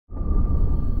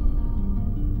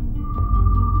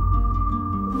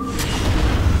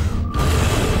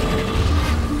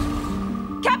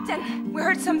We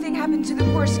heard something happened to the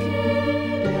KURSK.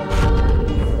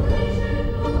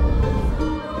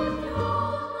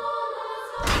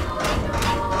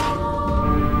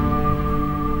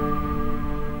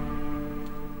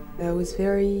 I was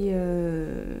very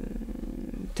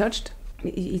touched.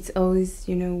 It's always,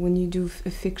 you know, when you do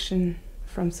a fiction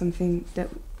from something that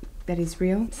is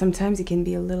real, sometimes it can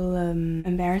be a little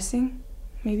embarrassing,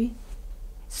 maybe.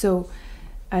 So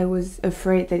I was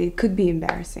afraid that it could be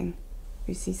embarrassing.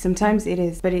 You see, sometimes it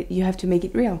is, but you have to make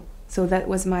it real. So that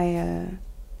was my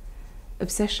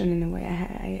obsession in a way.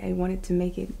 I wanted to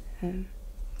make it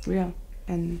real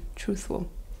and truthful.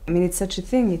 I mean, it's such a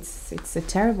thing. It's a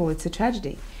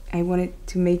tragedy. I wanted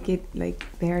to make it like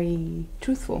very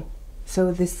truthful.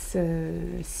 So this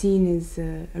scene is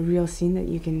a real scene that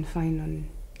you can find on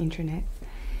internet,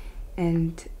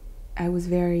 and I was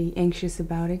very anxious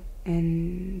about it,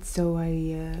 and so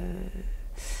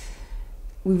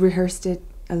we rehearsed it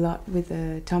a lot with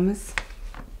Thomas,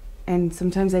 and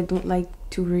sometimes I don't like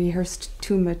to rehearse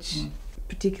too much,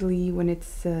 particularly when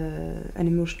it's an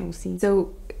emotional scene.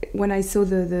 So when I saw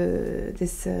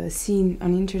this scene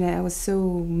on the internet, I was so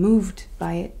moved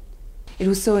by it. It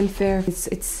was so unfair. It's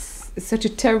such a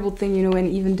terrible thing, you know, and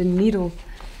even the needle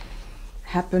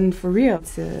happened for real.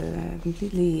 It's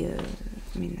completely,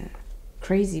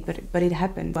 crazy, but it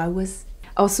happened. I was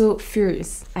also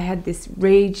furious. I had this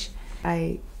rage.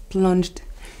 I plunged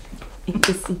in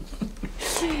the sea.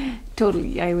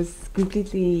 Totally, I was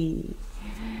completely.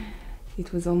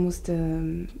 It was almost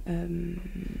like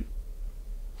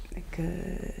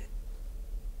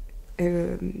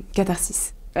a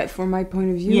catharsis. From my point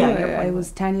of view, I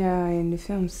was Tanya in the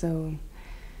film, so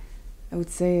I would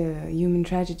say a human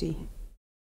tragedy.